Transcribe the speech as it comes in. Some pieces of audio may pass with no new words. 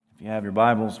If you have your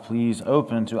Bibles, please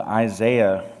open to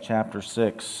Isaiah chapter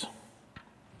 6.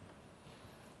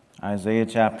 Isaiah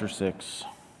chapter 6.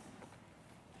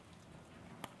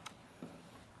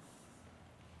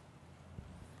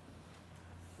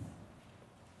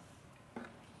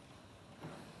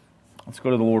 Let's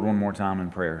go to the Lord one more time in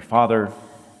prayer. Father,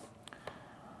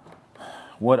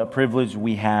 what a privilege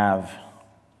we have to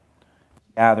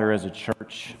gather as a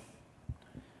church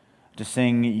to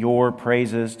sing your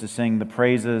praises, to sing the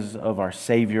praises of our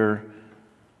Savior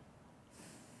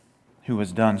who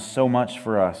has done so much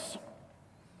for us.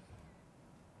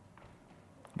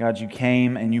 God, you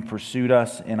came and you pursued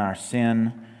us in our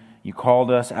sin. You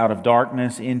called us out of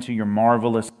darkness into your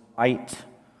marvelous light.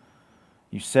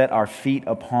 You set our feet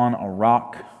upon a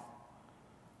rock.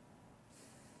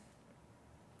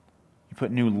 You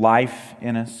put new life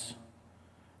in us,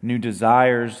 new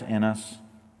desires in us.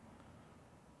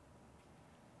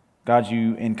 God,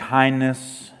 you in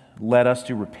kindness led us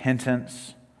to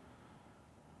repentance,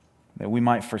 that we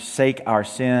might forsake our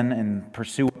sin and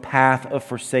pursue a path of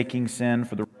forsaking sin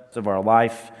for the rest of our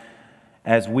life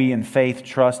as we in faith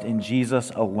trust in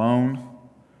Jesus alone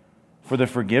for the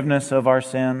forgiveness of our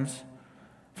sins,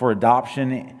 for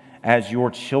adoption as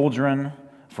your children,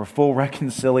 for full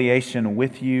reconciliation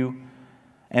with you,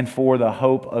 and for the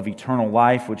hope of eternal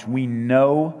life, which we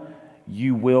know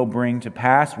you will bring to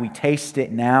pass. We taste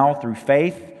it now through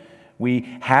faith. We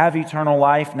have eternal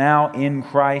life now in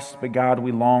Christ, but God,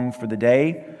 we long for the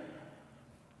day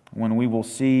when we will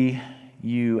see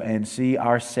you and see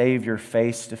our Savior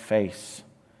face to face.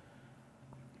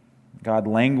 God,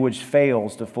 language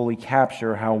fails to fully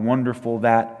capture how wonderful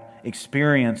that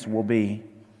experience will be.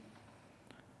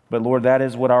 But Lord, that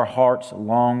is what our hearts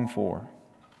long for.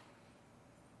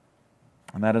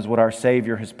 And that is what our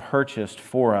Savior has purchased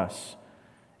for us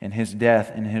in His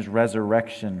death and His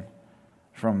resurrection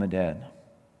from the dead.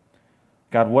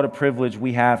 God, what a privilege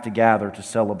we have to gather to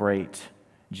celebrate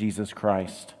Jesus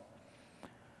Christ.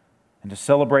 And to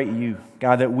celebrate you,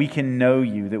 God, that we can know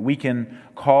you, that we can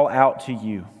call out to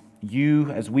you. You,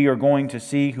 as we are going to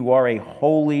see, who are a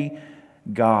holy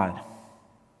God.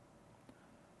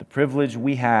 The privilege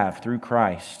we have through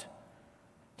Christ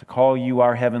to call you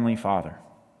our Heavenly Father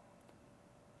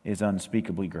is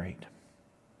unspeakably great.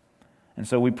 And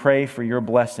so we pray for your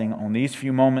blessing on these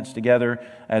few moments together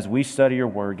as we study your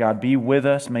word. God, be with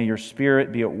us. May your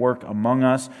Spirit be at work among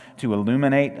us to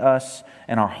illuminate us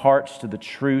and our hearts to the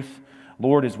truth.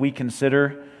 Lord, as we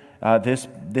consider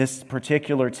this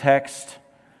particular text,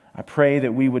 I pray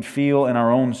that we would feel in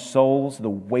our own souls the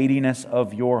weightiness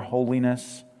of your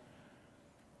holiness,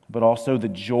 but also the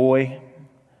joy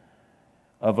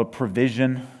of a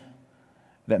provision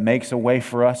that makes a way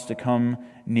for us to come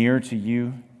near to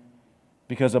you.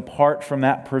 Because apart from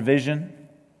that provision,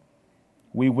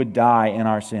 we would die in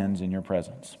our sins in your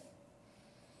presence.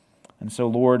 And so,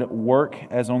 Lord, work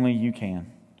as only you can.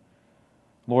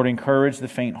 Lord, encourage the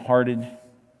faint-hearted.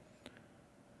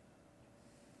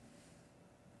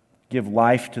 Give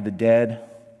life to the dead.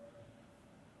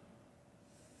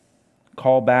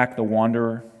 Call back the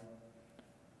wanderer.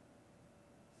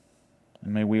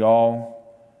 And may we all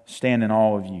stand in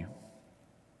awe of you.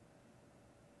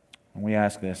 And we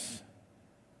ask this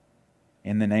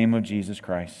in the name of Jesus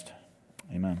Christ.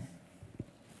 Amen.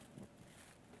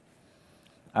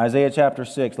 Isaiah chapter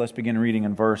 6, let's begin reading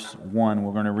in verse 1.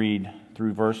 We're going to read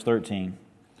through verse 13.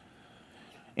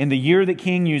 In the year that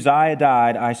King Uzziah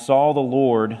died, I saw the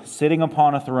Lord sitting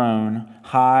upon a throne,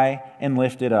 high and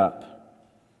lifted up,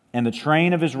 and the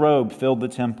train of his robe filled the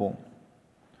temple.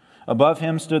 Above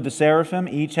him stood the seraphim.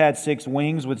 Each had 6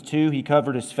 wings. With 2 he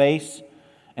covered his face,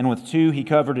 and with 2 he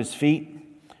covered his feet,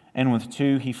 and with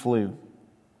 2 he flew.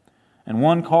 And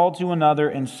one called to another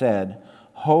and said,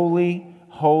 Holy,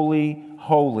 holy,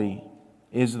 holy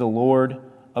is the Lord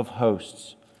of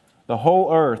hosts. The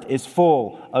whole earth is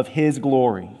full of His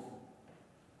glory.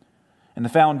 And the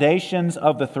foundations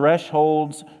of the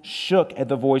thresholds shook at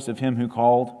the voice of Him who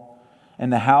called,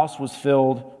 and the house was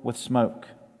filled with smoke.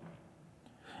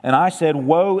 And I said,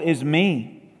 Woe is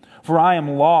me! For I am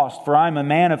lost, for I am a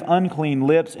man of unclean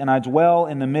lips, and I dwell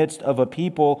in the midst of a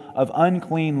people of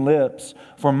unclean lips.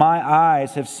 For my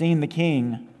eyes have seen the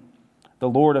King, the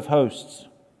Lord of hosts.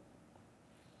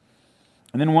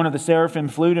 And then one of the seraphim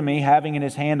flew to me, having in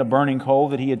his hand a burning coal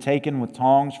that he had taken with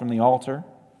tongs from the altar.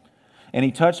 And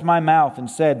he touched my mouth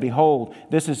and said, Behold,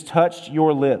 this has touched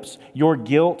your lips. Your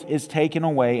guilt is taken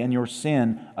away, and your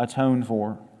sin atoned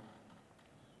for.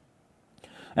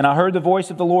 And I heard the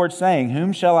voice of the Lord saying,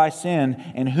 Whom shall I send,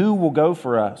 and who will go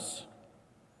for us?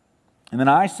 And then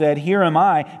I said, Here am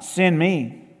I, send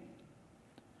me.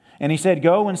 And he said,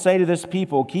 "Go and say to this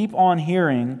people, keep on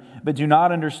hearing, but do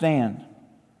not understand.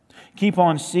 Keep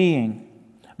on seeing,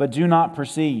 but do not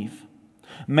perceive.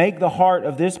 Make the heart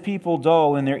of this people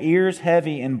dull and their ears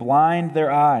heavy and blind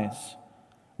their eyes,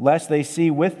 lest they see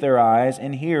with their eyes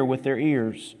and hear with their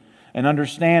ears and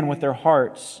understand with their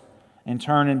hearts and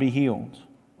turn and be healed."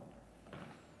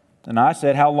 And I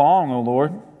said, "How long, O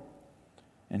Lord?"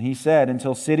 And he said,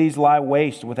 "Until cities lie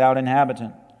waste without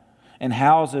inhabitant, and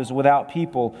houses without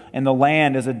people, and the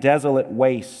land is a desolate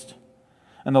waste.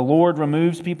 And the Lord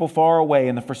removes people far away,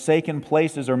 and the forsaken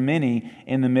places are many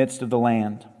in the midst of the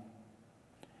land.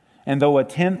 And though a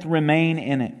tenth remain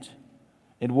in it,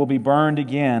 it will be burned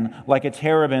again, like a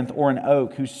terebinth or an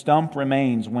oak whose stump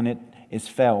remains when it is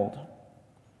felled.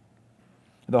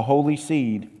 The holy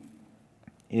seed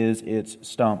is its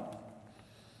stump."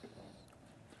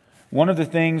 One of the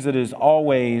things that is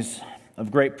always of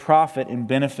great profit and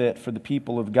benefit for the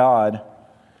people of God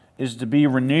is to be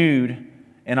renewed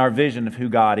in our vision of who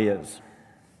God is.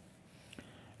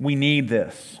 We need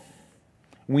this.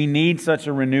 We need such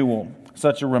a renewal,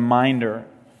 such a reminder.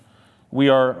 We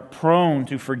are prone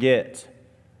to forget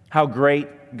how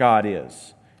great God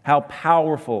is, how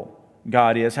powerful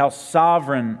God is, how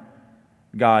sovereign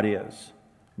God is.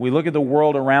 We look at the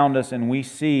world around us and we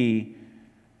see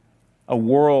a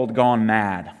world gone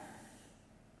mad.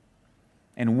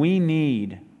 And we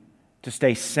need to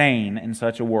stay sane in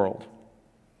such a world.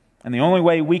 And the only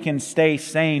way we can stay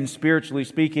sane, spiritually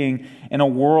speaking, in a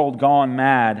world gone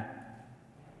mad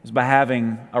is by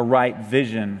having a right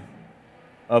vision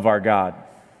of our God.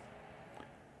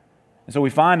 And so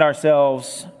we find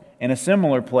ourselves in a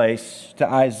similar place to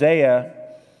Isaiah,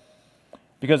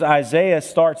 because Isaiah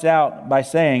starts out by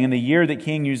saying, "In the year that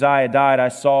King Uzziah died, I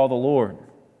saw the Lord."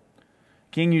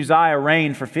 King Uzziah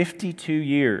reigned for 52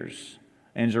 years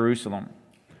in Jerusalem.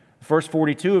 The first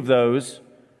 42 of those,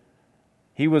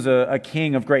 he was a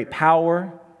king of great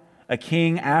power, a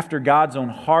king after God's own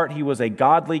heart. He was a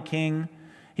godly king.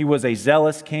 He was a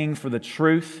zealous king for the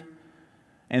truth.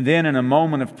 And then in a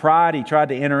moment of pride, he tried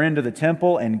to enter into the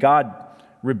temple, and God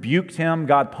rebuked him,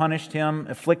 God punished him,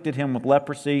 afflicted him with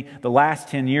leprosy. The last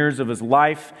 10 years of his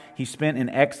life he spent in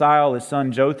exile. His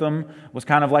son Jotham was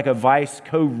kind of like a vice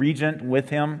co-regent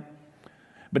with him.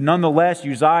 But nonetheless,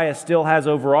 Uzziah still has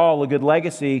overall a good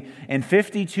legacy, and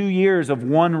 52 years of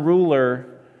one ruler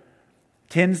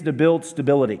tends to build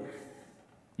stability.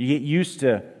 You get used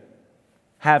to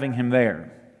having him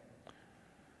there.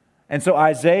 And so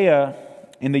Isaiah,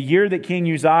 in the year that King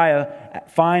Uzziah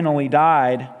finally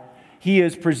died, he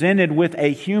is presented with a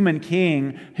human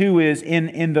king who is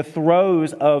in the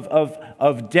throes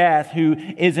of death, who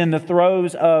is in the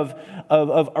throes of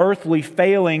earthly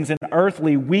failings and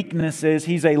earthly weaknesses.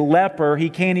 He's a leper.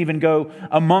 He can't even go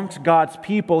amongst God's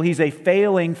people. He's a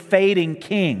failing, fading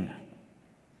king.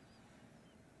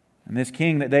 And this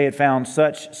king that they had found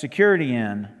such security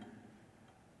in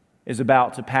is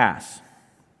about to pass.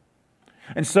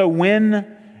 And so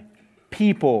when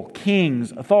people,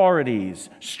 kings, authorities,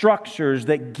 structures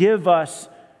that give us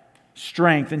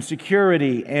strength and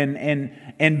security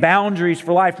and boundaries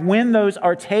for life, when those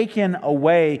are taken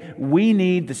away, we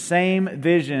need the same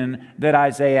vision that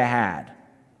Isaiah had.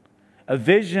 A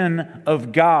vision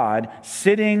of God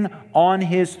sitting on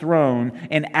His throne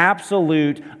in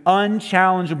absolute,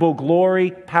 unchallengeable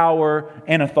glory, power,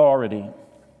 and authority.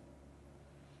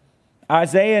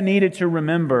 Isaiah needed to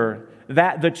remember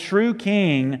that the true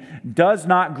king does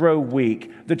not grow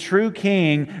weak. The true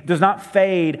king does not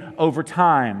fade over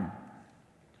time.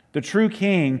 The true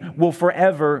king will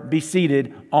forever be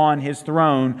seated on his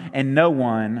throne, and no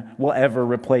one will ever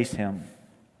replace him.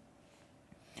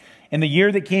 In the year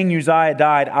that King Uzziah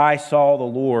died, I saw the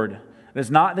Lord. It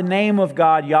is not the name of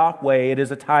God, Yahweh. It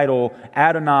is a title,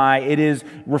 Adonai. It is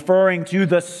referring to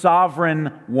the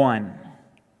sovereign one,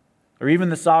 or even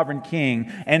the sovereign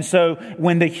king. And so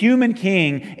when the human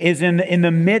king is in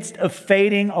the midst of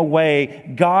fading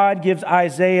away, God gives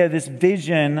Isaiah this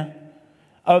vision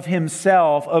of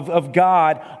himself, of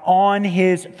God on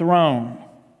his throne,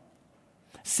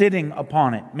 sitting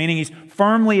upon it, meaning he's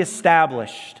firmly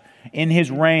established in his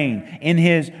reign, in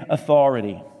his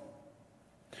authority.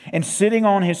 And sitting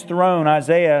on his throne,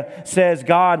 Isaiah says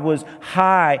God was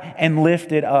high and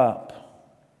lifted up,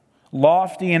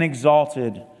 lofty and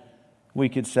exalted, we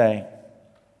could say.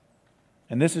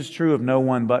 And this is true of no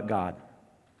one but God.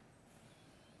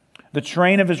 The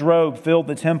train of his robe filled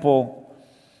the temple,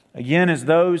 Again, as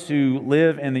those who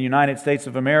live in the United States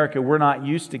of America, we're not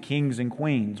used to kings and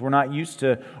queens. We're not used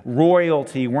to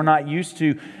royalty. We're not used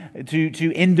to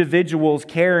individuals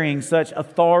carrying such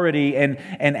authority and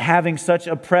having such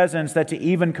a presence that to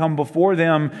even come before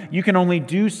them, you can only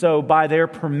do so by their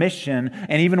permission.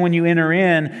 And even when you enter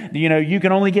in, you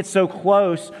can only get so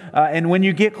close. And when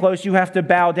you get close, you have to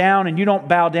bow down, and you don't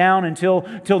bow down until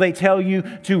they tell you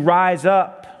to rise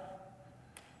up.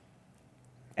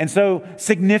 And so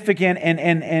significant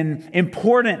and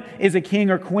important is a king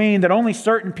or queen that only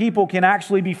certain people can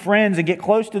actually be friends and get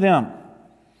close to them.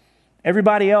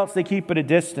 Everybody else, they keep at a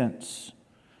distance.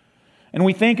 And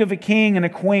we think of a king and a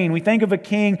queen. We think of a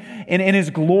king in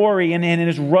his glory and in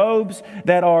his robes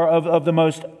that are of the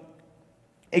most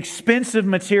expensive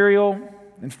material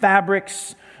and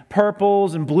fabrics,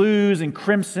 purples and blues and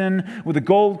crimson, with a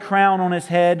gold crown on his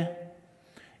head.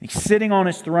 He's sitting on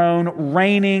his throne,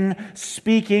 reigning,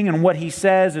 speaking, and what he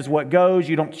says is what goes.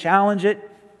 You don't challenge it.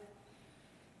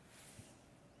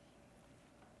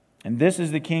 And this is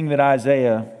the king that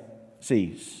Isaiah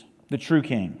sees, the true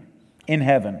king in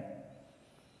heaven.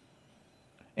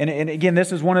 And again,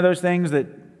 this is one of those things that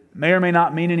may or may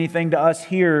not mean anything to us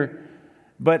here,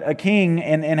 but a king,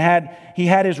 and he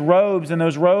had his robes, and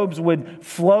those robes would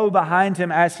flow behind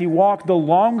him as he walked. The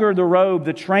longer the robe,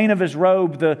 the train of his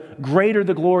robe, the greater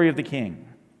the glory of the king.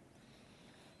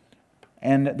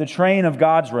 And the train of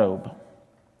God's robe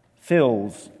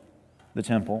fills the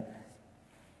temple.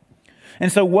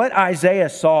 And so what Isaiah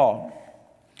saw,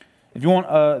 if you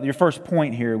want your first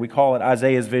point here, we call it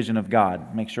Isaiah's vision of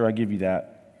God. Make sure I give you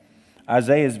that.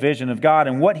 Isaiah's vision of God.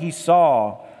 And what he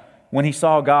saw when he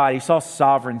saw God, he saw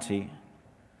sovereignty.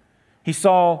 He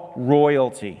saw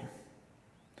royalty.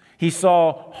 He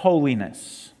saw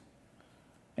holiness.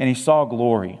 And he saw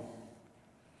glory.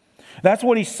 That's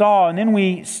what he saw. And then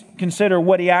we consider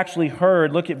what he actually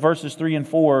heard. Look at verses 3 and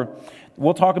 4.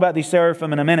 We'll talk about these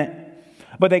seraphim in a minute.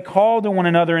 But they called to one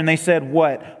another and they said,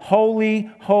 what? Holy,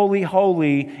 holy,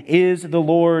 holy is the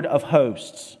Lord of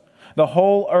hosts. The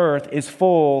whole earth is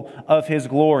full of His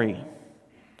glory.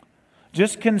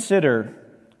 Just consider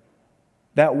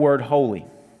that word holy.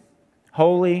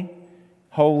 Holy,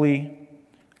 holy,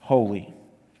 holy.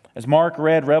 As Mark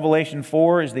read, Revelation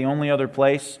 4 is the only other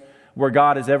place where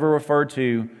God is ever referred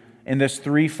to in this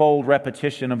threefold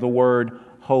repetition of the word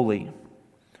holy.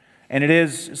 And it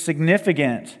is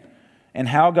significant in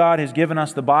how God has given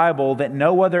us the Bible that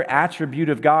no other attribute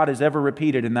of God is ever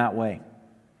repeated in that way.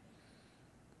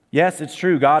 Yes, it's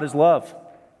true, God is love.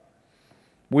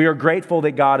 We are grateful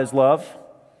that God is love.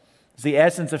 It's the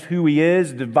essence of who He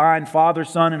is, divine Father,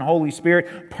 Son, and Holy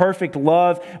Spirit. Perfect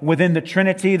love within the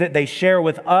Trinity that they share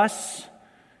with us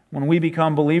when we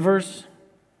become believers.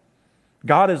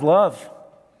 God is love.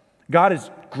 God is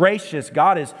gracious.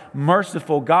 God is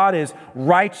merciful. God is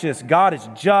righteous. God is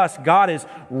just. God is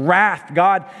wrath.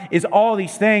 God is all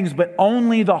these things, but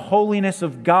only the holiness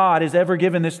of God is ever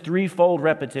given this threefold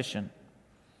repetition.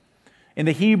 In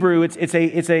the Hebrew, it's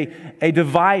a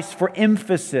device for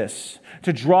emphasis,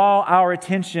 to draw our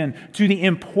attention to the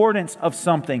importance of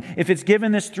something. If it's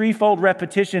given this threefold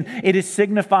repetition, it is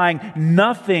signifying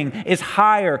nothing is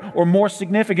higher or more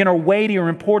significant or weighty or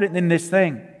important than this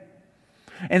thing.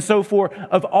 And so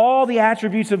of all the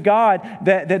attributes of God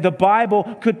that the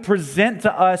Bible could present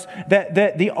to us,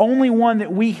 that the only one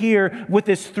that we hear with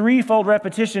this threefold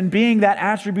repetition being that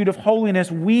attribute of holiness,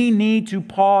 we need to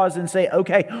pause and say,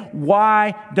 okay,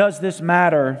 why does this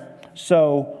matter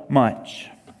so much?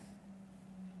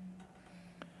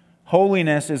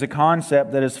 Holiness is a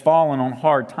concept that has fallen on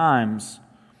hard times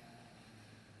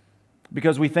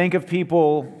because we think of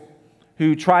people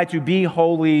who try to be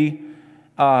holy.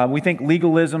 We think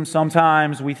legalism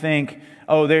sometimes. We think,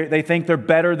 they think they're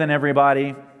better than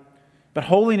everybody. But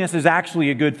holiness is actually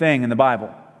a good thing in the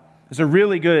Bible. It's a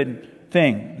really good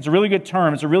thing. It's a really good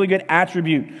term. It's a really good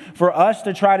attribute for us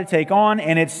to try to take on.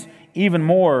 And it's even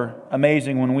more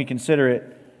amazing when we consider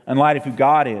it in light of who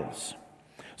God is.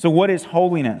 So what is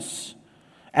holiness?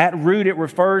 At root, it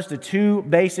refers to two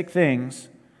basic things: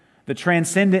 the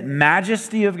transcendent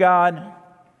majesty of God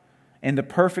and the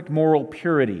perfect moral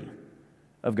purity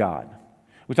of God.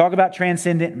 We talk about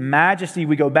transcendent majesty.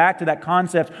 We go back to that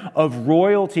concept of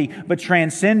royalty. But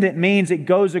transcendent means it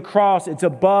goes across, it's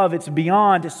above, it's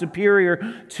beyond, it's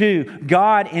superior to.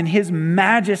 God in His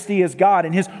majesty as God,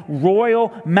 in His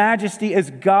royal majesty as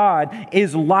God,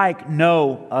 is like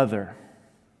no other.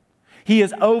 He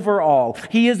is over all.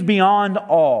 He is beyond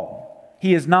all.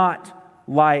 He is not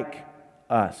like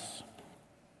us.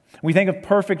 We think of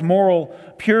perfect moral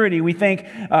purity. We think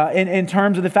in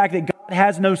terms of the fact that God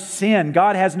has no sin.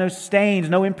 God has no stains,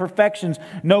 no imperfections,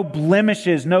 no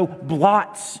blemishes, no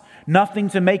blots, nothing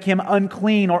to make Him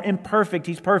unclean or imperfect.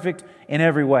 He's perfect in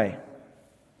every way.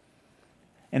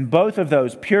 And both of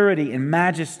those, purity and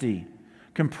majesty,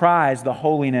 comprise the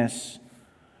holiness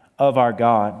of our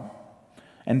God.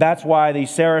 And that's why the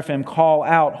seraphim call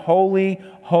out, "Holy,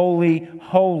 holy,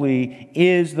 holy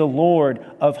is the Lord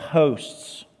of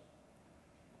hosts."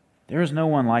 There is no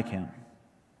one like Him.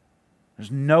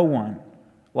 There's no one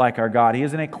like our God. He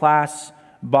is in a class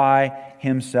by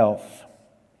Himself.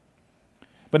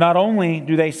 But not only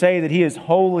do they say that He is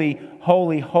holy,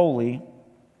 holy, holy,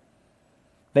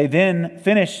 they then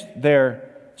finish their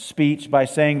speech by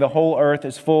saying the whole earth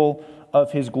is full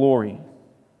of His glory.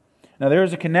 Now there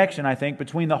is a connection, I think,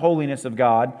 between the holiness of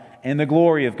God and the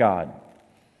glory of God.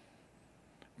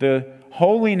 The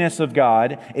holiness of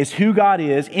God is who God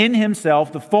is in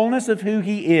Himself, the fullness of who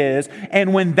He is,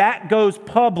 and when that goes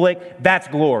public, that's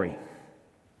glory.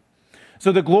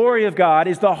 So the glory of God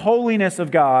is the holiness of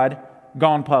God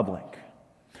gone public.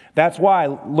 That's why,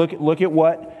 look at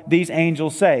what these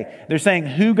angels say. They're saying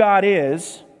who God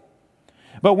is,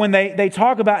 but when they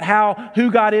talk about how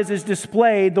who God is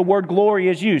displayed, the word glory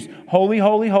is used. Holy,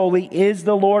 holy, holy is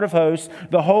the Lord of hosts.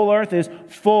 The whole earth is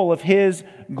full of His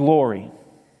glory.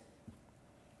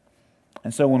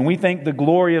 And so when we think the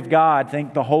glory of God,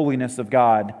 think the holiness of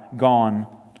God gone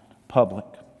public.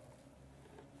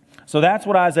 So that's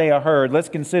what Isaiah heard. Let's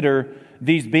consider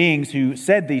these beings who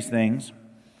said these things,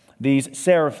 these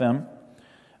seraphim.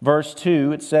 Verse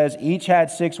 2, it says, "Each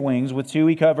had 6 wings. With 2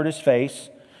 he covered his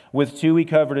face, with 2 he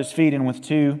covered his feet, and with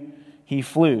 2 he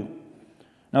flew."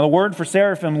 Now the word for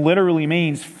seraphim literally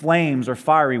means flames or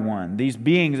fiery one. These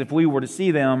beings, if we were to see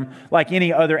them like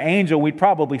any other angel, we'd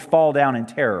probably fall down in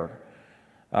terror.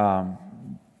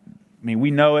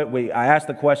 We know it. I ask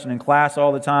the question in class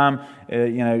all the time.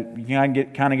 You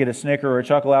can get a snicker or a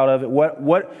chuckle out of it.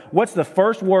 What's the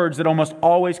first words that almost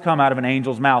always come out of an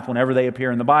angel's mouth whenever they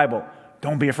appear in the Bible?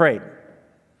 Don't be afraid.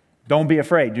 Don't be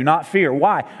afraid. Do not fear.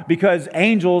 Why? Because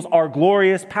angels are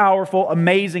glorious, powerful,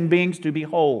 amazing beings to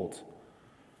behold.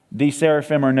 These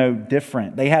seraphim are no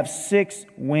different. They have 6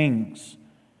 wings.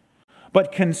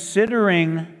 But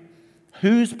considering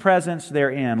whose presence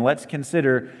they're in, let's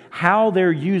consider how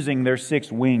they're using their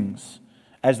 6 wings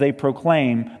as they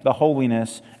proclaim the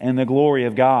holiness and the glory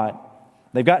of God.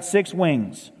 They've got 6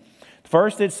 wings.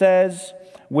 First it says,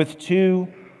 with 2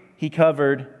 he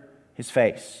covered his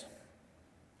face.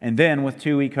 And then with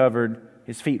 2 he covered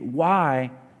his feet.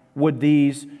 Why would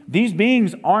these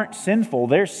beings aren't sinful?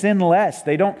 They're sinless.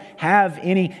 They don't have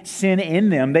any sin in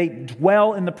them. They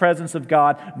dwell in the presence of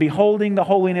God, beholding the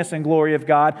holiness and glory of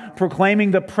God,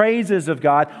 proclaiming the praises of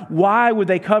God. Why would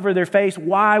they cover their face?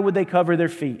 Why would they cover their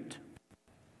feet?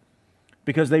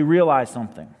 Because they realize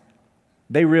something.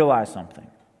 They realize something.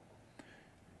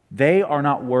 They are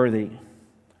not worthy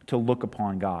to look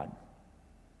upon God.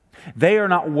 They are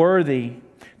not worthy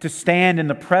to stand in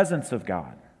the presence of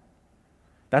God.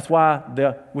 That's why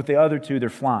with the other 2, they're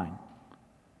flying.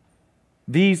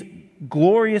 These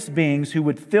glorious beings who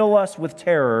would fill us with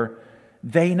terror,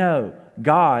 they know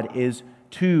God is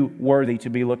too worthy to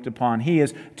be looked upon. He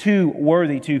is too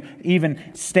worthy to even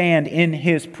stand in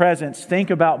His presence. Think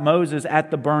about Moses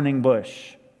at the burning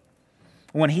bush.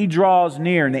 When he draws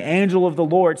near and the angel of the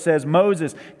Lord says,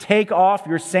 "Moses, take off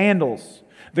your sandals.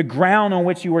 The ground on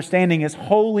which you are standing is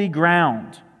holy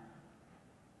ground."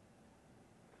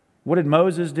 What did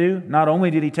Moses do? Not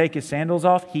only did he take his sandals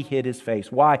off, he hid his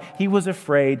face. Why? He was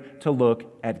afraid to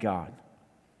look at God.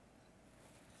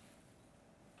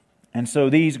 And so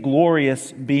these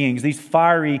glorious beings, these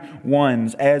fiery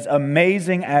ones, as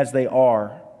amazing as they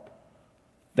are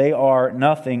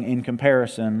nothing in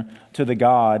comparison to the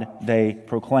God they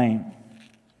proclaim.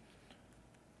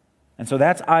 And so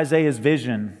that's Isaiah's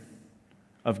vision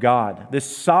of God,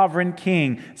 this sovereign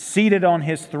king seated on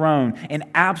His throne in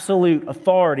absolute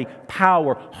authority,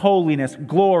 power, holiness,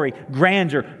 glory,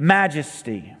 grandeur,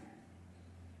 majesty.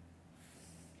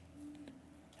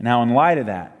 And now in light of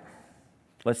that,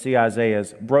 let's see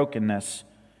Isaiah's brokenness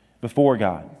before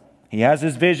God. He has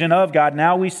his vision of God.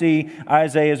 Now we see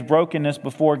Isaiah's brokenness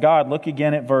before God. Look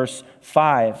again at verse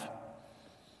 5.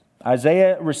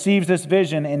 Isaiah receives this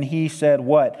vision and he said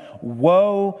what?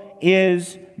 "Woe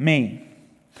is me!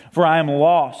 For I am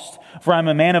lost, for I am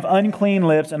a man of unclean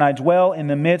lips, and I dwell in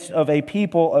the midst of a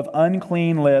people of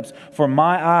unclean lips, for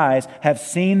my eyes have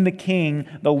seen the King,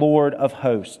 the Lord of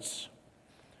hosts."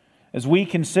 As we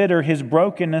consider his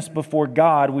brokenness before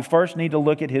God, we first need to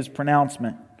look at his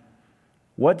pronouncement.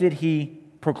 What did he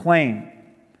proclaim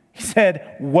He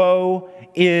said, woe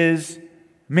is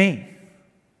me.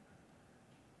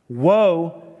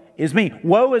 Woe is me.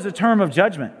 Woe is a term of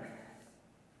judgment.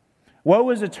 Woe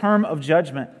is a term of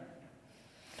judgment.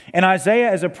 And Isaiah,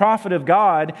 as a prophet of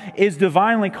God, is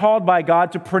divinely called by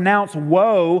God to pronounce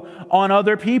woe on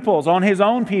other peoples, on his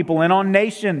own people, and on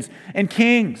nations and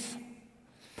kings.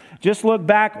 Just look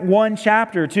back one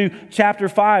chapter to chapter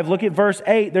 5. Look at verse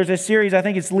 8. There's a series, I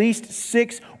think it's at least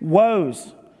 6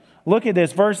 woes. Look at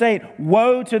this, verse 8.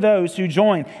 Woe to those who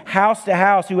join house to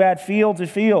house, who add field to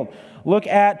field. Look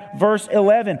at verse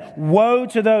 11. Woe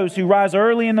to those who rise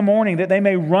early in the morning, that they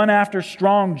may run after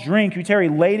strong drink, who tarry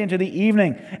late into the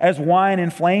evening, as wine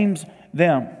inflames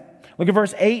them. Look at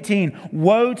verse 18.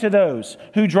 Woe to those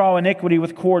who draw iniquity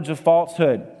with cords of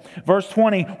falsehood. Verse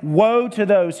 20. Woe to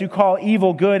those who call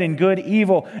evil good and good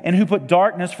evil, and who put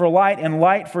darkness for light and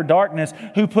light for darkness,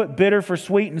 who put bitter for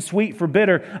sweet and sweet for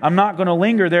bitter. I'm not going to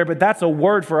linger there, but that's a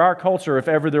word for our culture if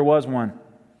ever there was one.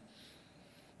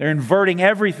 They're inverting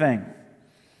everything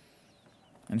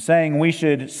and saying we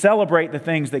should celebrate the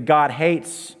things that God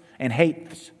hates and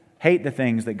hate the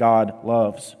things that God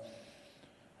loves.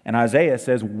 And Isaiah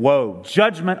says, woe,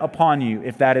 judgment upon you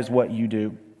if that is what you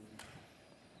do.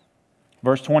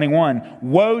 Verse 21,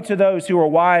 woe to those who are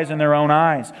wise in their own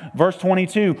eyes. Verse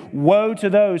 22, woe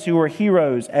to those who are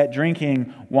heroes at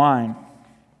drinking wine.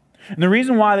 And the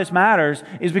reason why this matters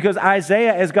is because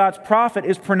Isaiah, as God's prophet,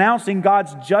 is pronouncing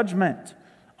God's judgment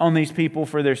on these people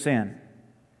for their sin.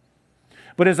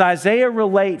 But as Isaiah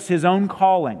relates his own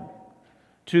calling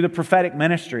to the prophetic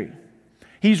ministry,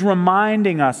 he's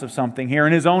reminding us of something here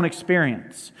in his own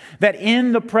experience. That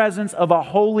in the presence of a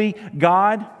holy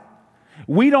God,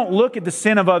 we don't look at the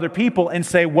sin of other people and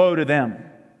say, woe to them.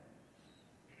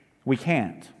 We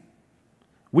can't.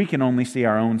 We can only see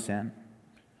our own sin.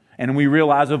 And we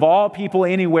realize of all people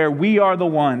anywhere, we are the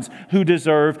ones who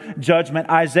deserve judgment.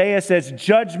 Isaiah says,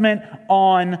 judgment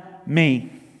on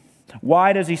me.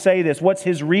 Why does he say this? What's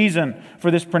his reason for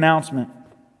this pronouncement?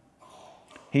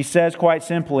 He says quite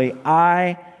simply,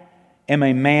 I am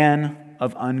a man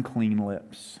of unclean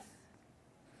lips.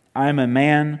 I am a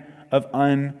man of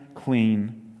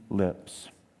unclean lips.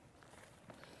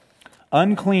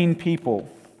 Unclean people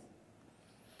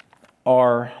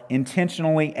are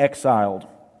intentionally exiled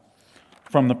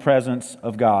from the presence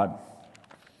of God,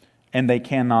 and they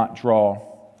cannot draw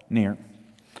near.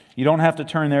 You don't have to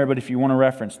turn there, but if you want to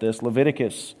reference this,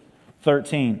 Leviticus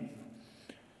 13.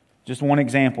 Just one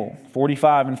example,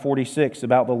 45 and 46,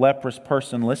 about the leprous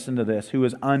person, listen to this, who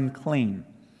is unclean.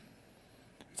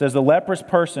 It says, the leprous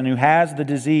person who has the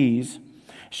disease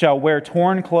shall wear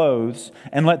torn clothes,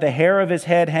 and let the hair of his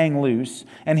head hang loose,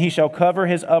 and he shall cover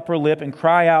his upper lip and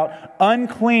cry out,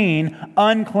 unclean,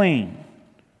 unclean.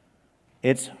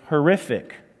 It's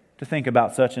horrific to think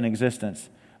about such an existence.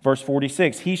 Verse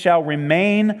 46, he shall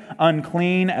remain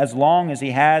unclean as long as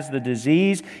he has the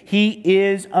disease. He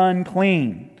is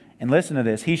unclean. And listen to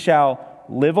this, he shall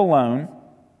live alone.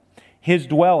 His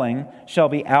dwelling shall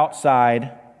be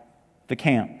outside the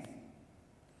camp.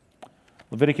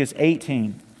 Leviticus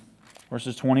 18,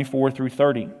 verses 24 through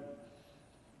 30,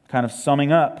 kind of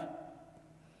summing up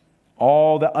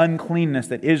all the uncleanness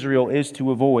that Israel is to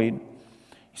avoid.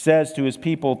 He says to his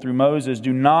people through Moses,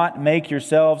 do not make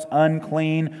yourselves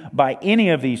unclean by any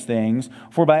of these things,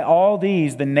 for by all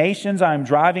these the nations I am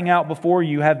driving out before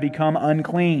you have become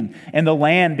unclean, and the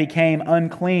land became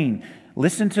unclean.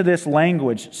 Listen to this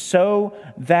language, so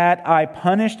that I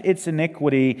punished its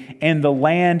iniquity, and the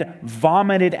land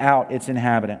vomited out its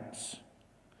inhabitants.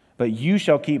 But you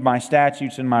shall keep my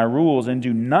statutes and my rules, and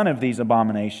do none of these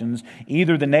abominations,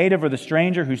 either the native or the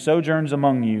stranger who sojourns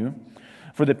among you.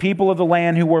 For the people of the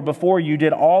land who were before you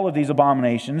did all of these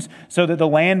abominations, so that the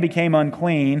land became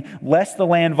unclean, lest the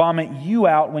land vomit you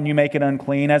out when you make it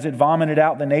unclean, as it vomited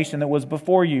out the nation that was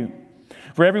before you.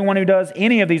 For everyone who does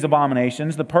any of these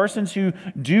abominations, the persons who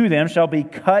do them shall be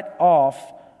cut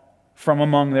off from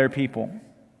among their people.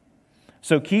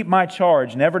 So keep my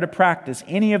charge never to practice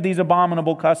any of these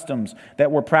abominable customs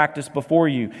that were practiced before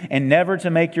you, and never to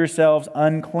make yourselves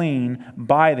unclean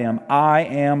by them. I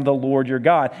am the Lord your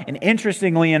God. And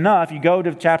interestingly enough, you go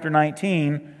to chapter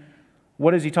 19,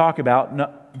 what does he talk about?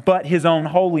 No, but his own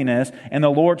holiness. And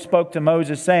the Lord spoke to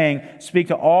Moses, saying, speak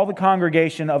to all the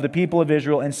congregation of the people of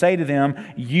Israel, and say to them,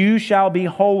 you shall be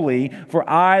holy, for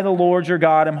I, the Lord your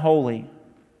God, am holy.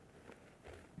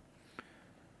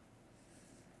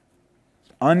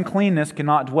 Uncleanness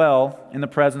cannot dwell in the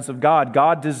presence of God.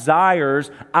 God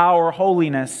desires our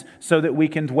holiness so that we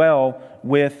can dwell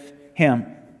with Him.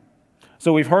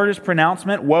 So we've heard His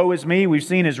pronouncement, woe is me. We've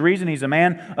seen His reason. He's a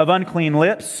man of unclean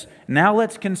lips. Now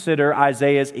let's consider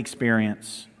Isaiah's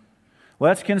experience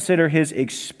let's consider his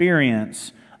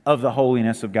experience of the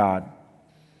holiness of God.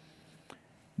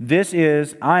 This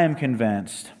is, I am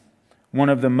convinced, one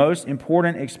of the most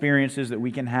important experiences that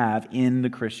we can have in the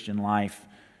Christian life,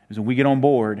 is when we get on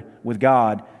board with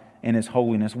God and his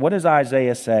holiness. What does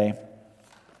Isaiah say?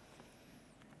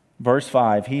 Verse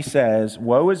 5, he says,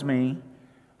 "Woe is me,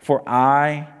 for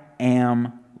I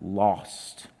am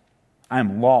lost." I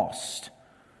am lost.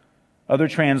 Other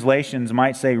translations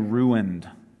might say ruined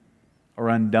or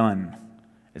undone.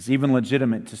 It's even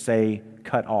legitimate to say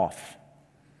cut off.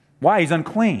 Why? He's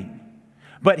unclean.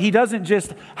 But he doesn't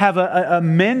just have a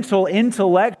mental,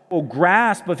 intellectual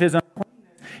grasp of his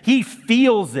uncleanness. He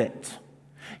feels it.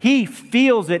 He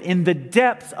feels it in the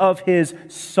depths of his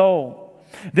soul.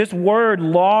 This word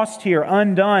lost here,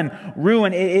 undone,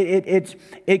 ruined,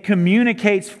 it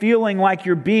communicates feeling like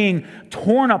you're being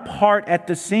torn apart at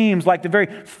the seams, like the very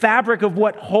fabric of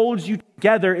what holds you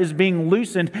together is being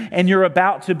loosened and you're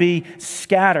about to be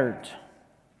scattered.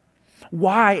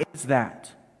 Why is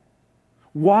that?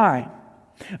 Why?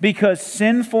 Because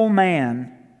sinful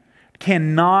man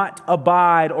cannot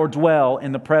abide or dwell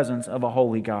in the presence of a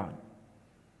holy God.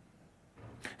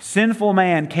 Sinful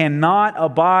man cannot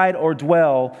abide or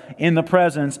dwell in the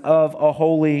presence of a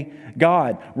holy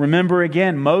God. Remember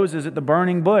again, Moses at the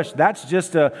burning bush. That's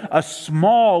just a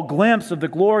small glimpse of the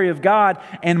glory of God,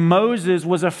 and Moses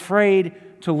was afraid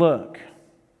to look.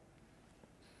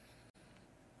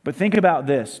 But think about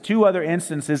this. Two other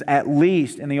instances, at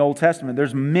least in the Old Testament.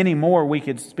 There's many more we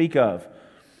could speak of.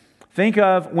 Think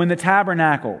of when the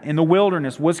tabernacle in the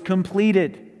wilderness was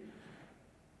completed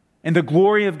and the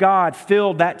glory of God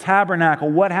filled that tabernacle.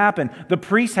 What happened? The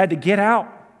priests had to get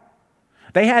out.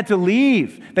 They had to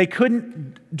leave. They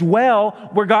couldn't dwell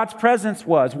where God's presence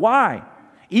was. Why?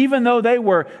 Even though they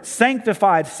were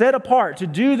sanctified, set apart to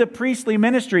do the priestly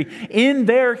ministry, in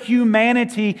their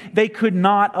humanity, they could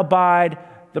not abide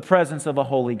the presence of a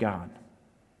holy God.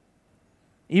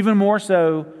 Even more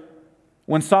so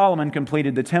when Solomon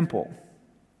completed the temple.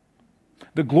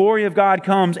 The glory of God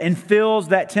comes and fills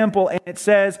that temple, and it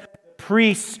says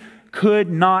priests could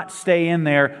not stay in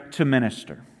there to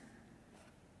minister.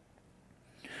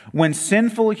 When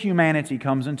sinful humanity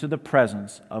comes into the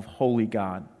presence of holy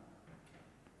God,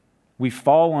 we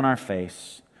fall on our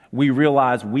face. We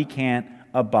realize we can't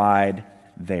abide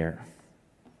there.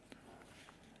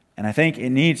 And I think it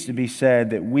needs to be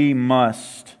said that we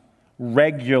must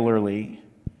regularly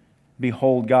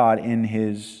behold God in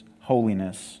His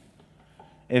holiness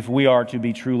if we are to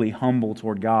be truly humble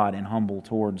toward God and humble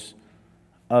towards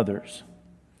others.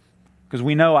 Because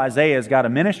we know Isaiah's got a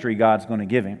ministry God's going to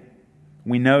give him.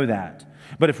 We know that.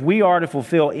 But if we are to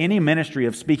fulfill any ministry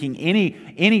of speaking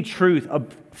any truth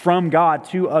from God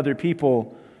to other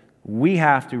people, we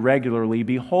have to regularly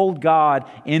behold God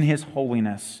in His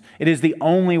holiness. It is the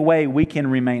only way we can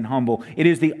remain humble. It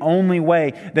is the only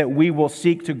way that we will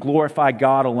seek to glorify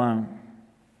God alone.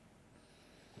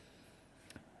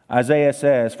 Isaiah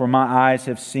says, "For my eyes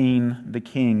have seen the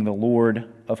King, the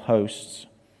Lord of hosts."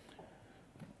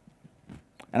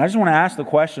 And I just want to ask the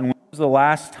question, when was the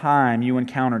last time you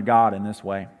encountered God in this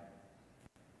way?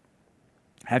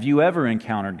 Have you ever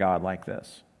encountered God like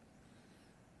this?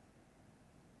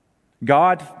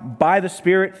 God, by the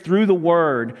Spirit, through the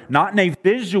Word, not in a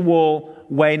visual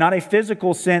way, not a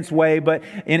physical sense way, but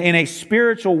in a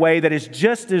spiritual way that is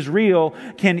just as real,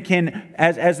 can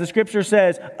as the Scripture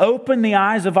says, open the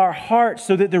eyes of our hearts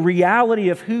so that the reality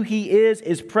of who He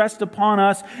is pressed upon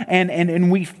us,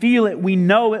 and we feel it, we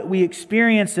know it, we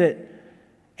experience it,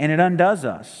 and it undoes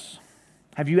us.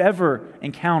 Have you ever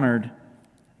encountered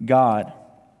God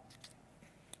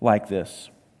like this?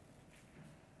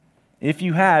 If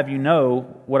you have, you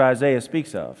know what Isaiah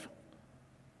speaks of.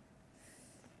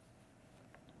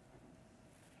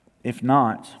 If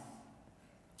not,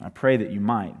 I pray that you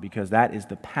might, because that is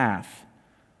the path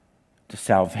to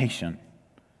salvation.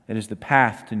 It is the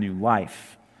path to new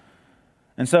life.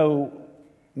 And so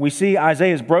we see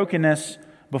Isaiah's brokenness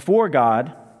before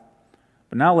God,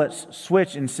 but now let's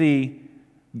switch and see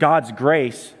God's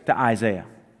grace to Isaiah.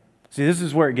 See, this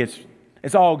is where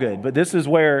it's all good, but this is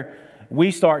where we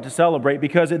start to celebrate,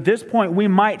 because at this point we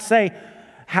might say,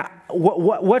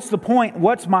 what's the point?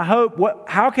 What's my hope?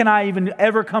 How can I even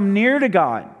ever come near to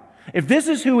God? If this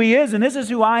is who He is and this is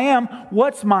who I am,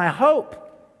 what's my hope?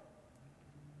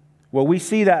 Well, we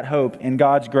see that hope in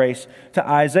God's grace to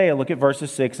Isaiah. Look at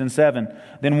verses 6 and 7.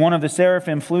 "Then one of the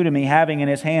seraphim flew to me, having in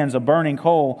his hands a burning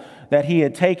coal that he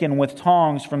had taken with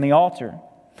tongs from the altar.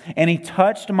 And he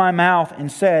touched my mouth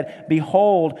and said,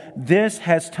 Behold, this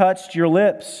has touched your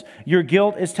lips. Your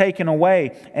guilt is taken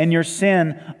away and your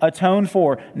sin atoned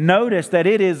for. Notice that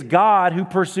it is God who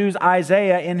pursues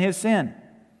Isaiah in his sin.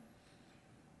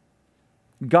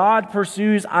 God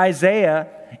pursues Isaiah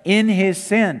in his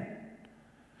sin.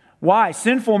 Why?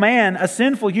 Sinful man, a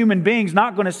sinful human being, is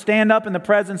not going to stand up in the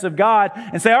presence of God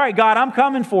and say, all right, God, I'm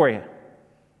coming for you.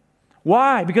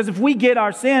 Why? Because if we get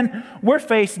our sin, we're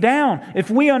face down. If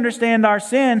we understand our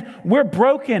sin, we're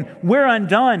broken, we're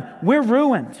undone, we're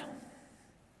ruined.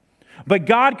 But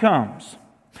God comes.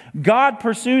 God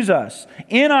pursues us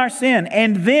in our sin.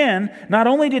 And then, not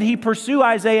only did he pursue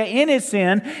Isaiah in his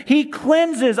sin, he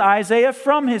cleanses Isaiah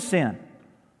from his sin.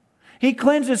 He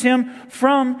cleanses him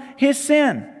from his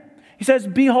sin. He says,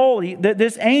 Behold,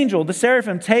 this angel, the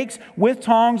seraphim, takes with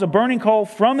tongs a burning coal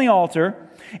from the altar,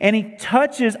 and he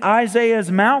touches Isaiah's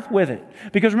mouth with it.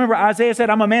 Because remember, Isaiah said,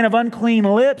 I'm a man of unclean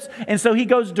lips. And so he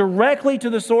goes directly to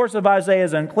the source of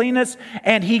Isaiah's uncleanness,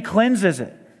 and he cleanses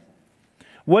it.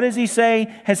 What does he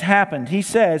say has happened? He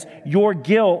says, your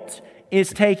guilt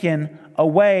is taken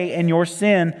away and your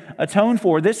sin atoned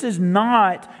for. This is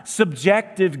not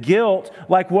subjective guilt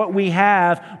like what we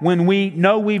have when we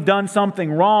know we've done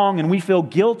something wrong and we feel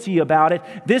guilty about it.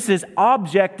 This is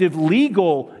objective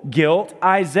legal guilt.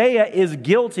 Isaiah is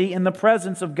guilty in the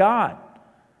presence of God.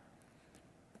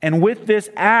 And with this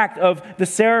act of the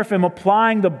seraphim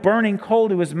applying the burning coal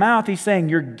to his mouth, he's saying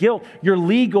your guilt, your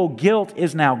legal guilt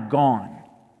is now gone.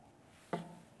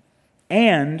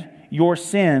 And your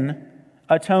sin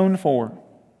atoned for.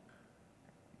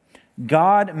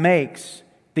 God makes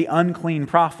the unclean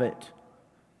prophet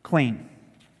clean.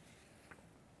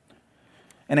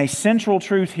 And a central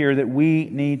truth here that we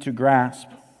need to grasp.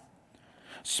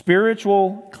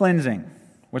 Spiritual cleansing,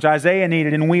 which Isaiah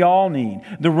needed and we all need.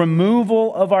 The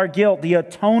removal of our guilt, the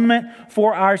atonement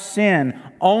for our sin,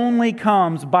 only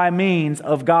comes by means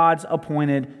of God's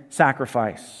appointed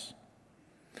sacrifice.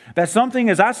 That's something,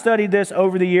 as I studied this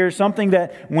over the years, something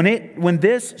that when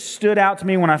this stood out to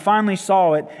me, when I finally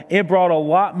saw it, it brought a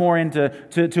lot more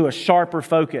to a sharper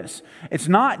focus. It's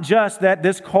not just that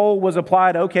this coal was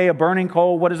applied, okay, a burning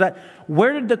coal, what is that?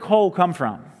 Where did the coal come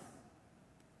from?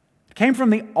 It came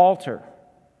from the altar.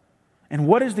 And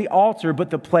what is the altar but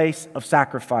the place of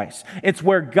sacrifice? It's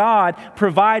where God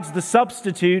provides the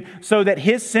substitute so that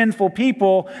His sinful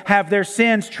people have their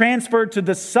sins transferred to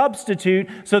the substitute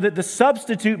so that the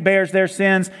substitute bears their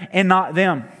sins and not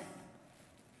them.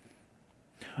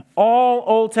 All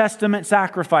Old Testament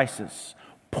sacrifices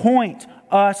point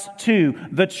us to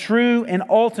the true and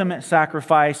ultimate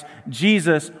sacrifice,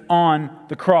 Jesus on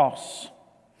the cross.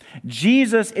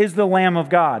 Jesus is the Lamb of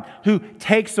God who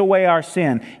takes away our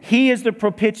sin. He is the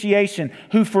propitiation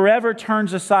who forever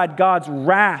turns aside God's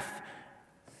wrath.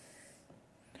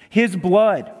 His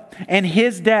blood and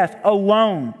His death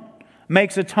alone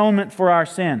makes atonement for our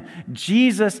sin.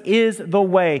 Jesus is the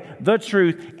way, the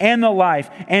truth, and the life,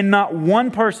 and not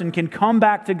one person can come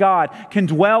back to God, can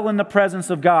dwell in the presence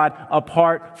of God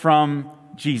apart from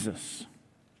Jesus.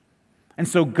 And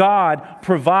so God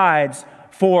provides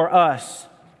for us.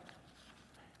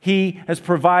 He has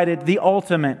provided the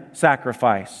ultimate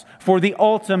sacrifice for the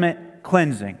ultimate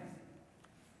cleansing.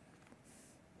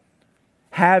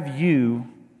 Have you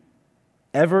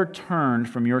ever turned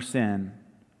from your sin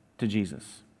to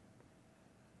Jesus?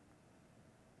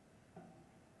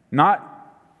 Not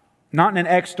in an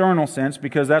external sense,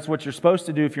 because that's what you're supposed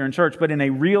to do if you're in church, but in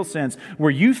a real sense where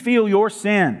you feel your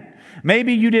sin.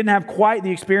 Maybe you didn't have quite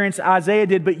the experience Isaiah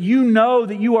did, but you know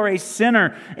that you are a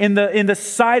sinner in the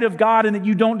sight of God and that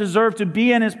you don't deserve to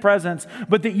be in His presence,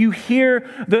 but that you hear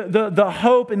the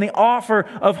hope and the offer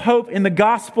of hope in the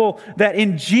gospel that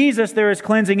in Jesus there is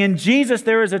cleansing, in Jesus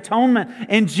there is atonement,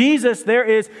 in Jesus there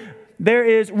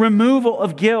is removal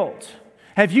of guilt.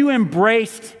 Have you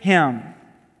embraced Him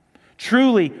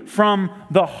truly from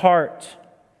the heart?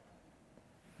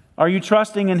 Are you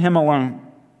trusting in Him alone?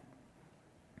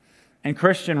 And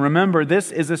Christian, remember,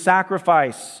 this is a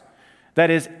sacrifice that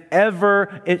is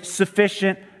ever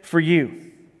sufficient for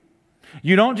you.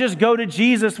 You don't just go to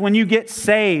Jesus when you get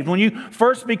saved, when you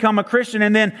first become a Christian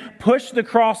and then push the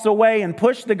cross away and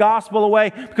push the gospel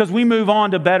away because we move on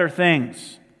to better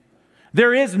things.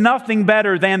 There is nothing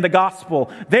better than the gospel.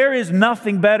 There is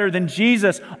nothing better than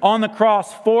Jesus on the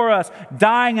cross for us,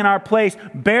 dying in our place,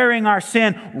 bearing our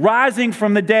sin, rising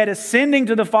from the dead, ascending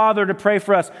to the Father to pray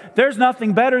for us. There's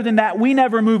nothing better than that. We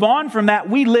never move on from that.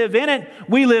 We live in it.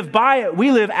 We live by it.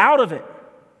 We live out of it.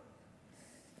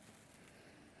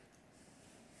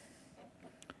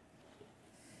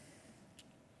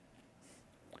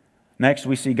 Next,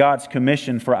 we see God's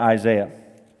commission for Isaiah.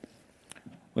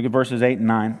 Look at verses 8 and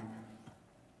 9.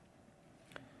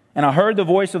 And I heard the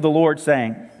voice of the Lord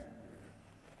saying,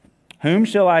 whom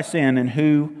shall I send, and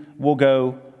who will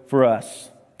go for us?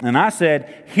 And I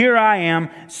said, here I am,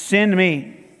 send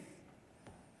me.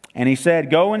 And he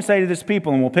said, go and say to this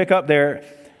people, and we'll pick up there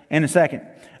in a second.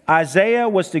 Isaiah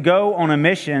was to go on a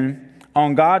mission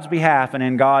on God's behalf and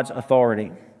in God's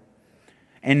authority.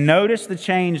 And notice the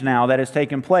change now that has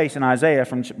taken place in Isaiah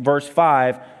from verse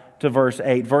 5 to verse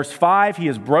 8. Verse 5, he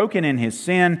is broken in his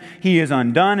sin. He is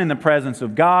undone in the presence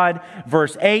of God.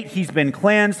 Verse 8, he's been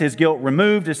cleansed, his guilt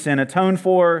removed, his sin atoned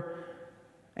for.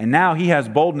 And now he has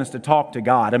boldness to talk to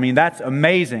God. I mean, that's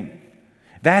amazing.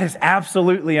 That is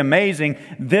absolutely amazing.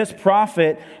 This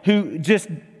prophet who just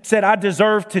said, I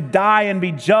deserve to die and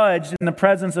be judged in the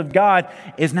presence of God,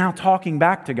 is now talking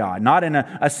back to God. Not in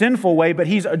a sinful way, but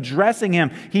he's addressing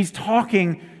Him. He's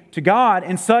talking to God,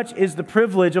 and such is the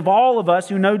privilege of all of us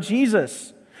who know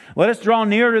Jesus. Let us draw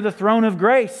near to the throne of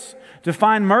grace to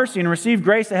find mercy and receive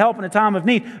grace to help in a time of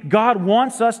need. God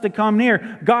wants us to come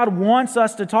near. God wants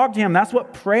us to talk to Him. That's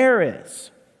what prayer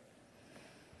is.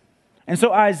 And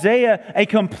so Isaiah, a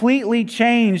completely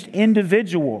changed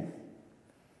individual,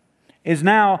 is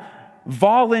now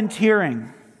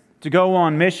volunteering to go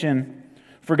on mission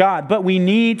for God. But we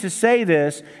need to say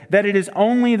this, that it is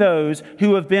only those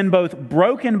who have been both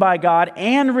broken by God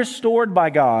and restored by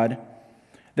God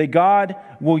that God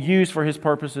will use for His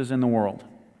purposes in the world.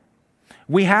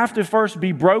 We have to first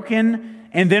be broken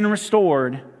and then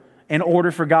restored in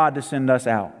order for God to send us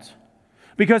out.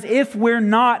 Because if we're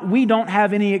not, we don't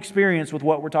have any experience with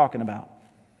what we're talking about.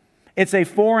 It's a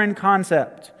foreign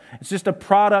concept. It's just a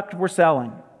product we're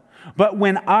selling. But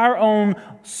when our own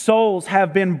souls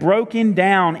have been broken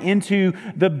down into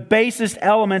the basest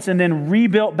elements and then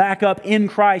rebuilt back up in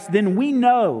Christ, then we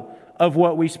know of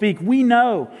what we speak. We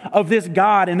know of this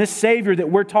God and this Savior that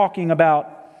we're talking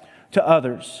about to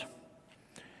others.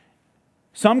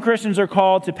 Some Christians are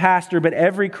called to pastor, but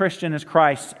every Christian is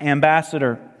Christ's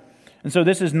ambassador. And so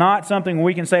this is not something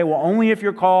we can say, well, only if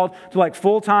you're called to like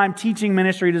full-time teaching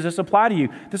ministry does this apply to you.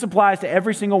 This applies to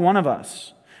every single one of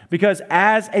us. Because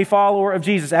as a follower of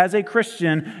Jesus, as a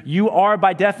Christian, you are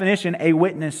by definition a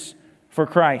witness for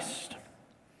Christ.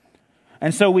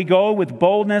 And so we go with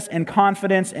boldness and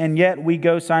confidence, and yet we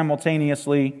go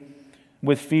simultaneously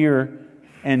with fear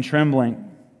and trembling.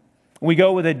 We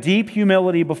go with a deep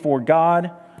humility before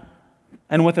God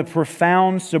and with a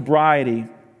profound sobriety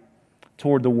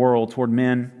toward the world, toward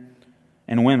men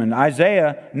and women.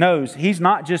 Isaiah knows he's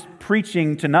not just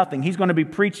preaching to nothing. He's going to be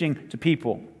preaching to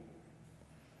people.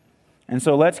 And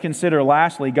so let's consider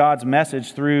lastly God's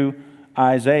message through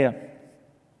Isaiah.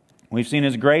 We've seen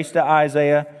His grace to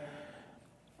Isaiah,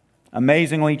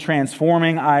 amazingly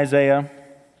transforming Isaiah.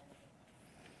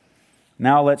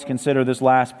 Now let's consider this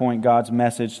last point, God's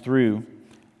message through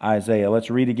Isaiah. Let's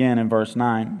read again in verse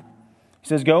 9. He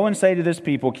says, go and say to this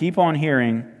people, keep on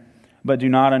hearing, but do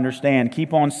not understand.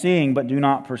 Keep on seeing, but do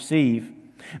not perceive.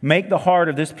 Make the heart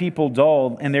of this people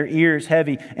dull and their ears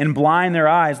heavy, and blind their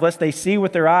eyes, lest they see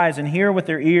with their eyes and hear with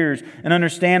their ears and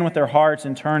understand with their hearts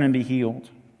and turn and be healed.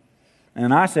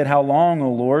 And I said, how long,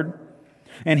 O Lord?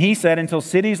 And He said, until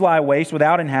cities lie waste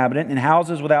without inhabitant and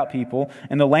houses without people,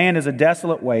 and the land is a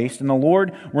desolate waste, and the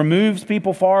Lord removes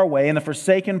people far away, and the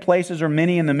forsaken places are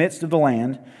many in the midst of the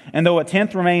land. And though a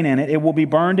tenth remain in it, it will be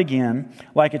burned again,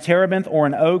 like a terebinth or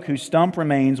an oak whose stump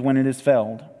remains when it is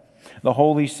felled. The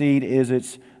holy seed is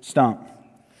its stump.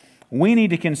 We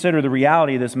need to consider the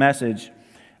reality of this message.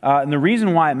 And the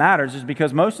reason why it matters is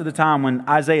because most of the time when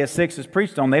Isaiah 6 is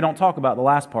preached on, they don't talk about the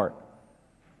last part.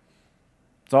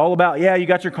 It's all about, yeah, you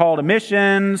got your call to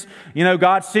missions. You know,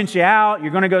 God sent you out.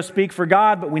 You're going to go speak for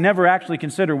God. But we never actually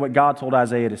consider what God told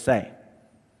Isaiah to say.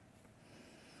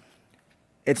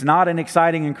 It's not an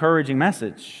exciting, encouraging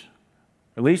message.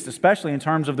 At least, especially in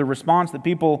terms of the response that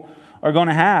people are going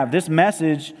to have. This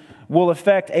message will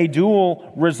affect a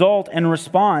dual result and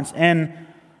response. And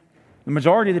the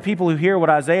majority of the people who hear what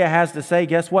Isaiah has to say,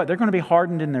 guess what? They're going to be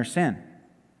hardened in their sin.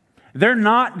 They're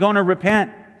not going to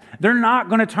repent. They're not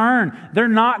going to turn. They're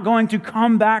not going to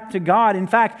come back to God. In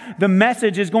fact, the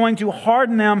message is going to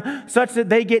harden them such that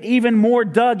they get even more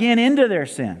dug into their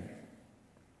sin.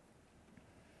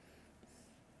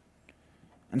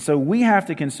 And so we have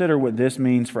to consider what this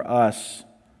means for us.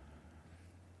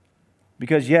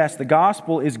 Because yes, the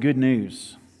gospel is good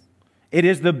news. It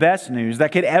is the best news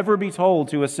that could ever be told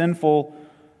to a sinful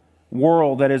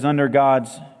world that is under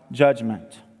God's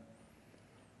judgment.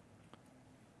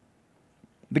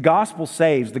 The gospel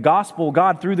saves. The gospel,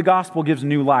 God through the gospel gives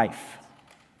new life.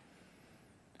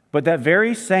 But that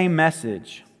very same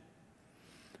message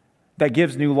that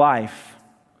gives new life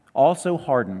also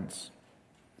hardens.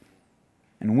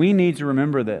 And we need to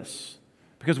remember this,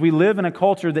 because we live in a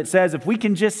culture that says if we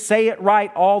can just say it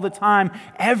right all the time,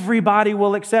 everybody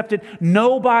will accept it.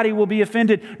 Nobody will be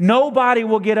offended. Nobody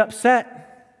will get upset.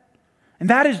 And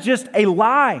that is just a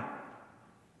lie.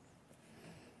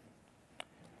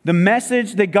 The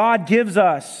message that God gives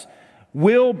us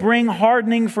will bring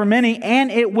hardening for many,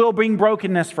 and it will bring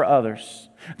brokenness for others.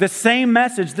 The same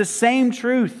message, the same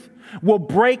truth will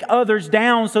break others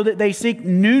down so that they seek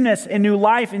newness and new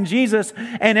life in Jesus.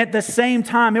 And at the same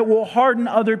time, it will harden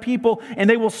other people and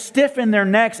they will stiffen their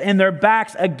necks and their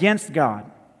backs against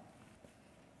God.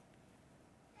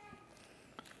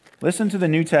 Listen to the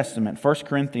New Testament, 1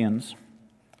 Corinthians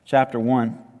chapter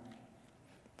 1,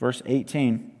 verse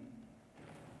 18.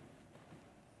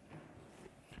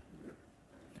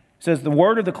 It says, for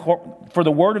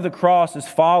the word of the cross is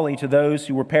folly to those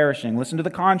who were perishing. Listen to the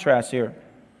contrast here.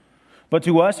 But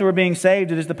to us who are being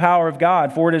saved, it is the power of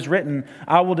God. For it is written,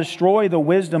 I will destroy the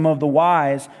wisdom of the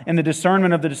wise, and the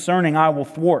discernment of the discerning I will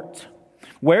thwart.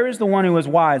 Where is the one who is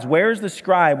wise? Where is the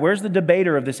scribe? Where is the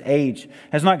debater of this age?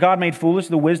 Has not God made foolish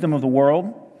the wisdom of the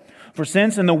world? For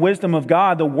since in the wisdom of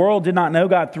God, the world did not know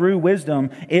God through wisdom,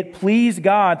 it pleased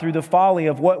God through the folly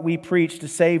of what we preach to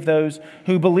save those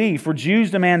who believe. For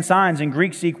Jews demand signs and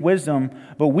Greeks seek wisdom,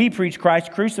 but we preach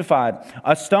Christ crucified,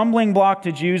 a stumbling block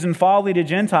to Jews and folly to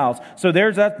Gentiles. So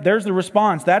there's the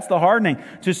response. That's the hardening.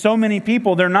 To so many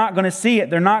people, they're not going to see it.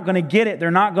 They're not going to get it.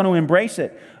 They're not going to embrace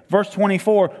it. Verse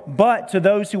 24, but to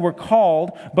those who were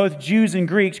called, both Jews and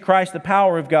Greeks, Christ the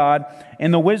power of God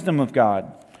and the wisdom of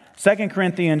God. 2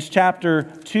 Corinthians chapter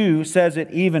 2 says it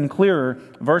even clearer.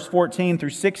 Verse 14 through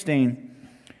 16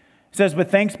 says, but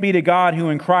thanks be to God who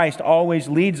in Christ always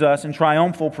leads us in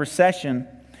triumphal procession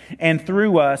and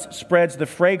through us spreads the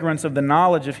fragrance of the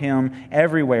knowledge of Him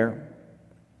everywhere.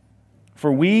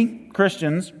 For we,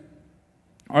 Christians,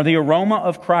 are the aroma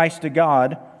of Christ to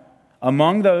God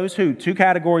among those who, two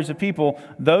categories of people,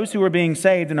 those who are being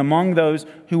saved and among those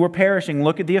who are perishing.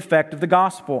 Look at the effect of the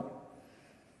gospel.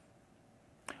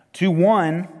 To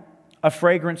one, a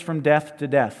fragrance from death to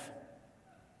death.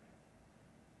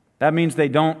 That means they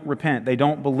don't repent, they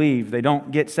don't believe, they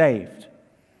don't get saved.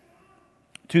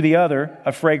 To the other,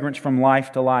 a fragrance from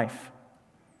life to life,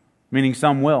 meaning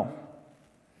some will.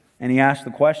 And he asked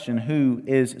the question, who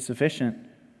is sufficient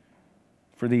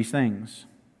for these things?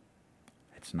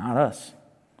 It's not us.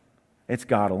 It's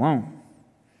God alone.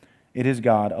 It is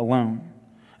God alone.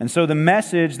 And so the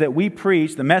message that we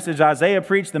preach, the message Isaiah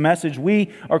preached, the message we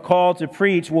are called to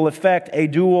preach will affect a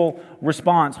dual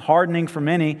response, hardening for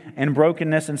many and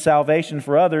brokenness and salvation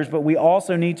for others. But we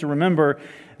also need to remember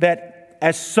that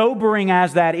as sobering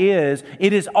as that is,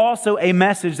 it is also a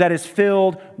message that is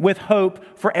filled with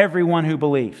hope for everyone who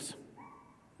believes.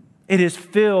 It is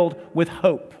filled with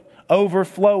hope,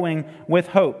 overflowing with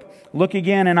hope. Look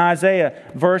again in Isaiah,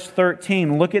 verse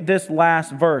 13. Look at this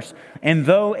last verse. And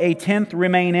though a tenth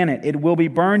remain in it, it will be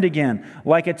burned again,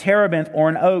 like a terebinth or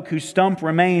an oak whose stump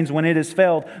remains when it is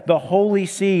felled. The holy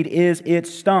seed is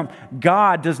its stump.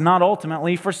 God does not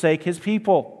ultimately forsake His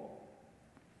people.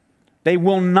 They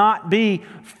will not be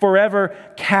forever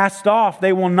cast off.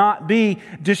 They will not be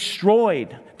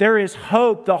destroyed. There is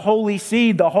hope, the holy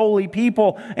seed, the holy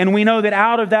people. And we know that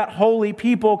out of that holy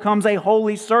people comes a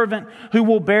holy servant who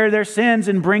will bear their sins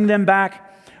and bring them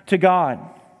back to God.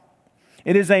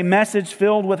 It is a message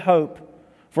filled with hope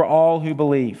for all who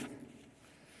believe.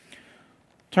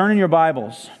 Turn in your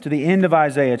Bibles to the end of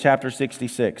Isaiah chapter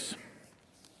 66.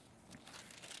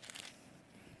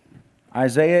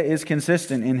 Isaiah is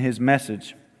consistent in his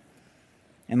message.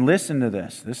 And listen to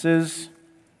this. This is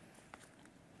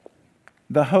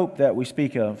the hope that we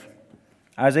speak of.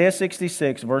 Isaiah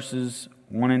 66, verses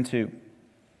 1 and 2.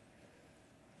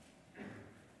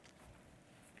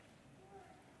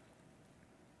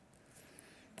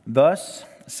 Thus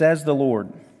says the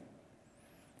Lord,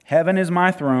 heaven is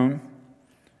my throne,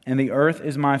 and the earth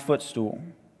is my footstool.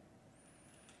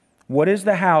 What is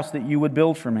the house that you would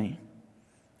build for me?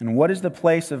 And what is the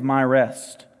place of my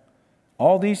rest?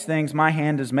 All these things my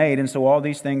hand has made, and so all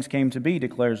these things came to be,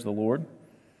 declares the Lord.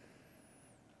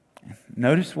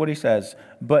 Notice what he says.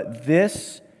 But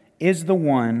this is the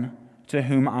one to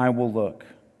whom I will look.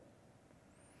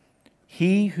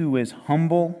 He who is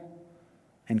humble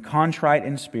and contrite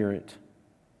in spirit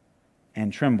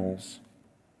and trembles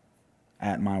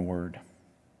at my word.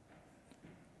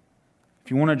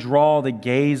 If you want to draw the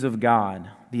gaze of God,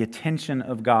 the attention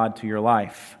of God to your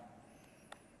life,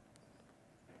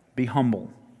 be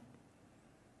humble,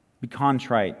 be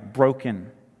contrite,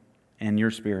 broken in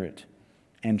your spirit,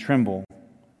 and tremble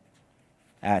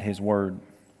at His word.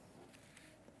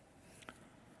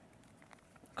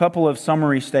 couple of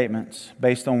summary statements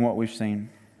based on what we've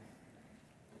seen.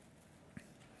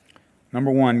 Number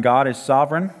one, God is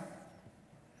sovereign,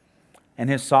 and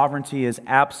His sovereignty is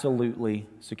absolutely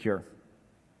secure.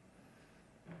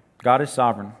 God is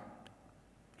sovereign.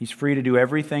 He's free to do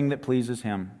everything that pleases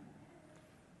Him,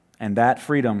 and that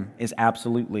freedom is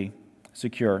absolutely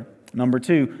secure. Number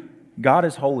two, God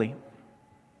is holy,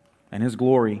 and His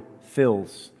glory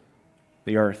fills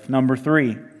the earth. Number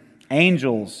three,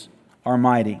 angels are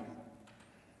mighty,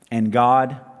 and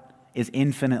God is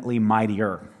infinitely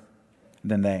mightier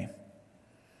than they.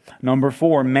 Number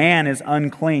four, man is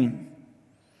unclean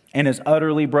and is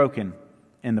utterly broken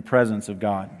in the presence of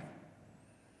God.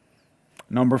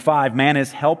 Number five, man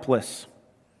is helpless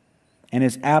and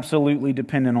is absolutely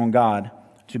dependent on God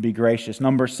to be gracious.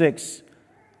 Number six,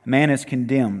 man is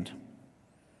condemned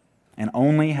and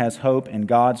only has hope in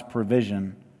God's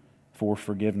provision for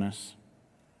forgiveness.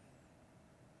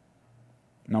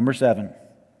 Number seven,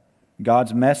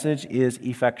 God's message is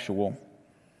effectual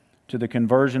to the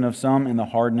conversion of some and the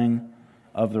hardening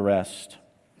of the rest.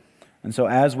 And so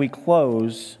as we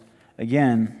close,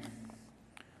 again,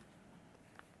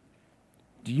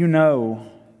 do you know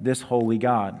this holy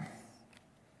God?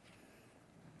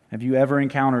 Have you ever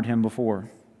encountered Him before?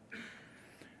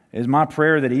 It is my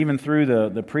prayer that even through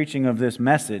the preaching of this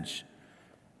message,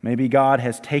 maybe God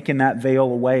has taken that veil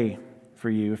away for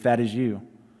you, if that is you.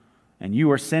 And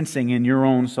you are sensing in your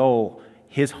own soul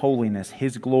His holiness,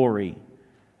 His glory,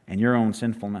 and your own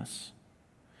sinfulness.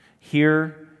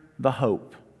 Hear the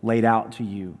hope laid out to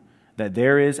you that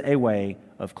there is a way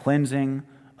of cleansing,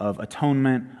 of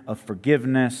atonement, of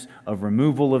forgiveness, of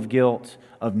removal of guilt,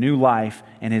 of new life,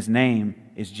 and His name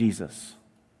is Jesus.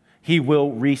 He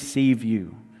will receive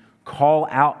you. Call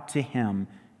out to Him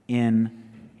in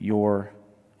your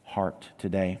heart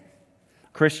today.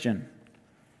 Christian,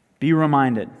 be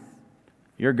reminded,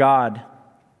 your God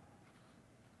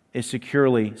is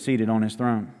securely seated on His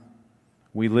throne.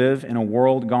 We live in a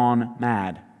world gone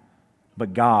mad,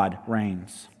 but God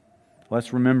reigns.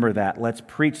 Let's remember that. Let's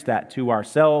preach that to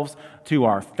ourselves, to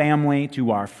our family,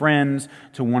 to our friends,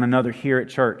 to one another here at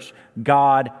church.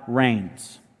 God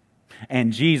reigns.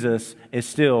 And Jesus is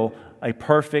still a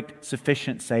perfect,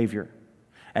 sufficient Savior.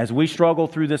 As we struggle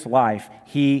through this life,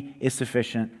 He is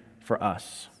sufficient for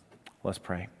us. Let's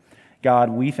pray. God,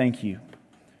 we thank You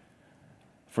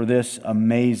for this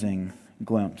amazing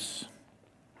glimpse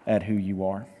at who You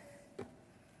are.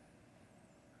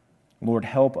 Lord,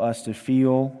 help us to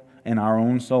feel in our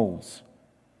own souls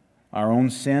our own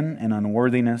sin and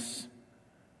unworthiness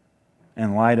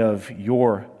in light of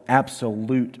Your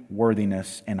absolute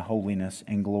worthiness and holiness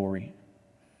and glory.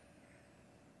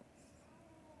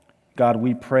 God,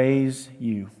 we praise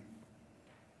You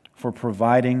for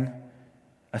providing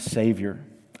a Savior,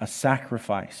 a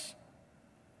sacrifice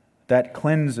that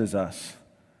cleanses us,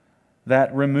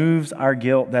 that removes our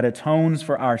guilt, that atones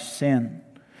for our sin.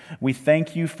 We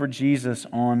thank You for Jesus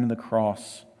on the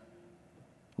cross.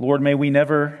 Lord, may we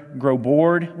never grow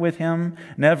bored with Him,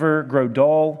 never grow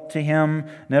dull to Him,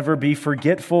 never be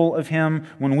forgetful of Him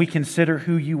when we consider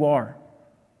who You are.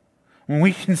 When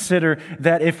we consider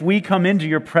that if we come into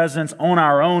Your presence on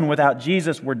our own without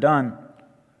Jesus, we're done.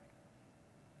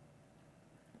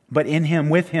 But in Him,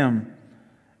 with Him,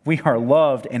 we are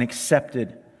loved and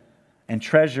accepted and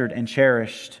treasured and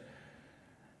cherished.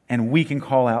 And we can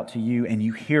call out to You and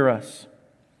You hear us.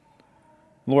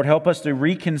 Lord, help us to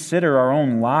reconsider our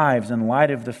own lives in light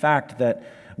of the fact that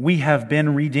we have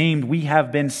been redeemed, we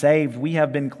have been saved, we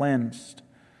have been cleansed.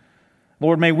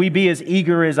 Lord, may we be as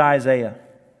eager as Isaiah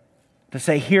to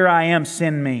say, "Here I am,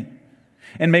 send me."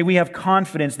 And may we have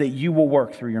confidence that You will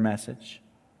work through Your message.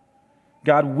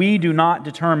 God, we do not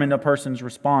determine a person's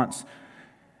response.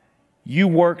 You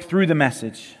work through the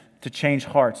message to change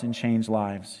hearts and change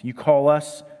lives. You call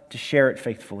us to share it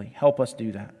faithfully. Help us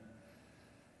do that.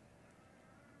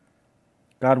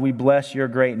 God, we bless Your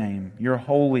great name, Your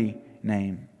holy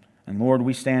name. And Lord,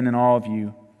 we stand in awe of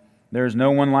You. There is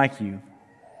no one like You.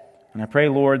 And I pray,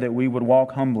 Lord, that we would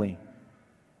walk humbly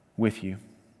with You.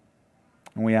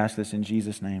 And we ask this in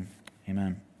Jesus' name.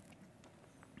 Amen.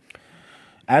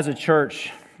 As a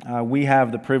church, we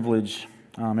have the privilege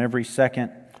every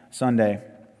second Sunday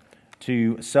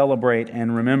to celebrate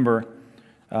and remember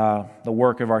the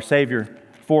work of our Savior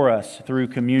for us through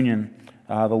communion,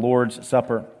 the Lord's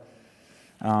Supper.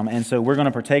 And so we're going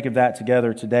to partake of that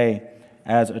together today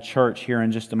as a church here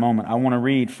in just a moment. I want to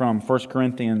read from 1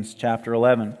 Corinthians chapter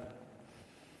 11. It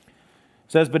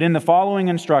says, "But in the following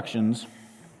instructions,"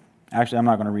 actually I'm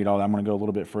not going to read all that, I'm going to go a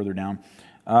little bit further down.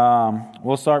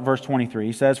 We'll start verse 23.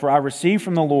 He says, "For I received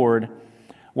from the Lord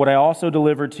what I also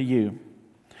delivered to you,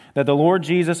 that the Lord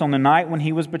Jesus, on the night when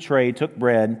he was betrayed, took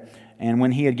bread, and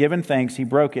when he had given thanks, he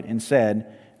broke it and said,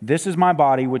 "This is my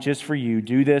body, which is for you.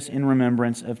 Do this in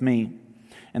remembrance of me."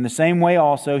 In the same way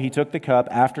also he took the cup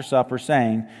after supper,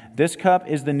 saying, "This cup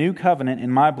is the new covenant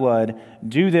in my blood.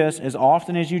 Do this as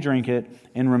often as you drink it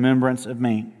in remembrance of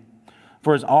me.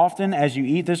 For as often as you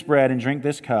eat this bread and drink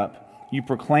this cup, you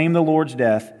proclaim the Lord's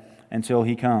death until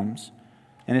he comes."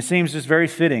 And it seems just very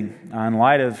fitting, in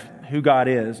light of who God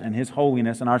is and his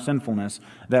holiness and our sinfulness,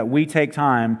 that we take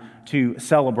time to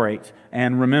celebrate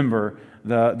and remember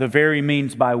the very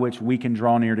means by which we can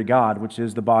draw near to God, which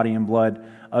is the body and blood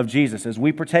of Jesus. As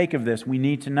we partake of this, we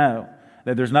need to know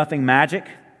that there's nothing magic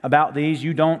about these.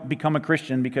 You don't become a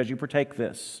Christian because you partake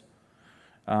this.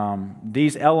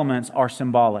 These elements are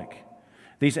symbolic.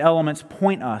 These elements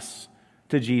point us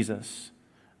to Jesus,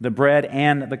 the bread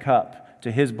and the cup, to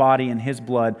his body and his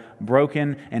blood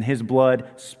broken and his blood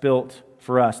spilt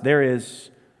for us. There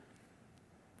is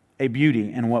a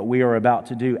beauty in what we are about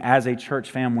to do as a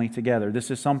church family together. This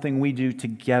is something we do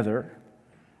together,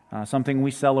 something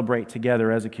we celebrate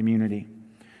together as a community.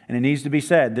 And it needs to be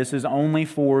said, this is only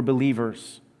for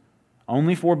believers.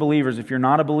 Only for believers. If you're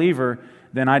not a believer,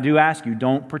 then I do ask you,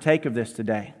 don't partake of this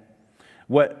today.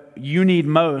 What you need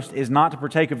most is not to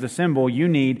partake of the symbol. You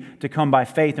need to come by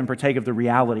faith and partake of the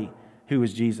reality, who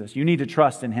is Jesus. You need to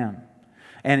trust in him.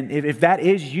 And if that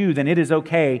is you, then it is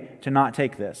okay to not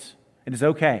take this. It is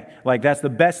okay. Like, that's the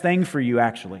best thing for you,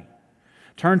 actually.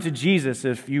 Turn to Jesus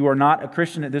if you are not a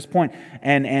Christian at this point,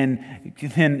 and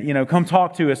then come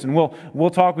talk to us, and we'll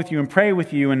talk with you and pray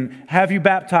with you and have you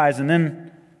baptized, and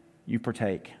then you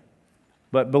partake.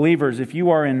 But believers, if you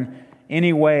are in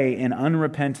any way in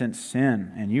unrepentant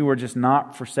sin and you are just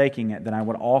not forsaking it, then I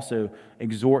would also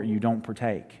exhort you, don't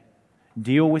partake.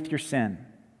 Deal with your sin.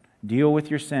 Deal with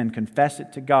your sin. Confess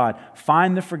it to God.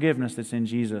 Find the forgiveness that's in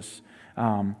Jesus.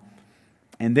 And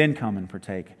then come and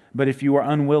partake. But if you are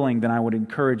unwilling, then I would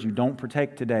encourage you, don't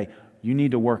partake today. You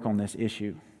need to work on this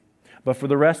issue. But for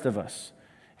the rest of us,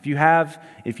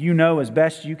 if you know as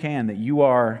best you can that you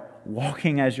are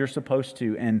walking as you're supposed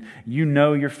to, and you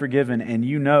know you're forgiven, and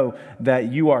you know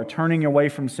that you are turning away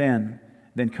from sin,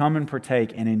 then come and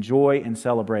partake and enjoy and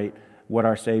celebrate what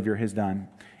our Savior has done.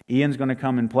 Ian's going to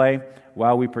come and play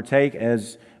while we partake.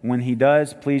 As when he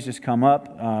does, please just come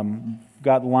up.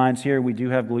 Got the lines here. We do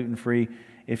have gluten-free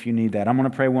if you need that. I'm going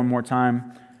to pray one more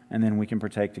time, and then we can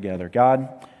partake together.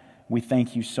 God, we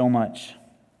thank you so much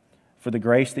for the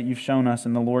grace that you've shown us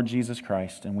in the Lord Jesus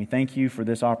Christ. And we thank you for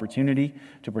this opportunity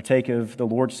to partake of the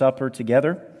Lord's Supper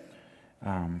together.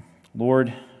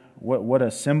 Lord, what a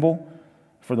symbol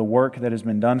for the work that has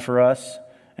been done for us.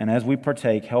 And as we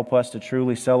partake, help us to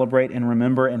truly celebrate and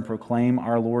remember and proclaim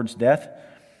our Lord's death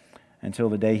until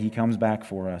the day he comes back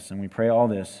for us. And we pray all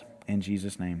this in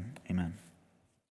Jesus' name. Amen.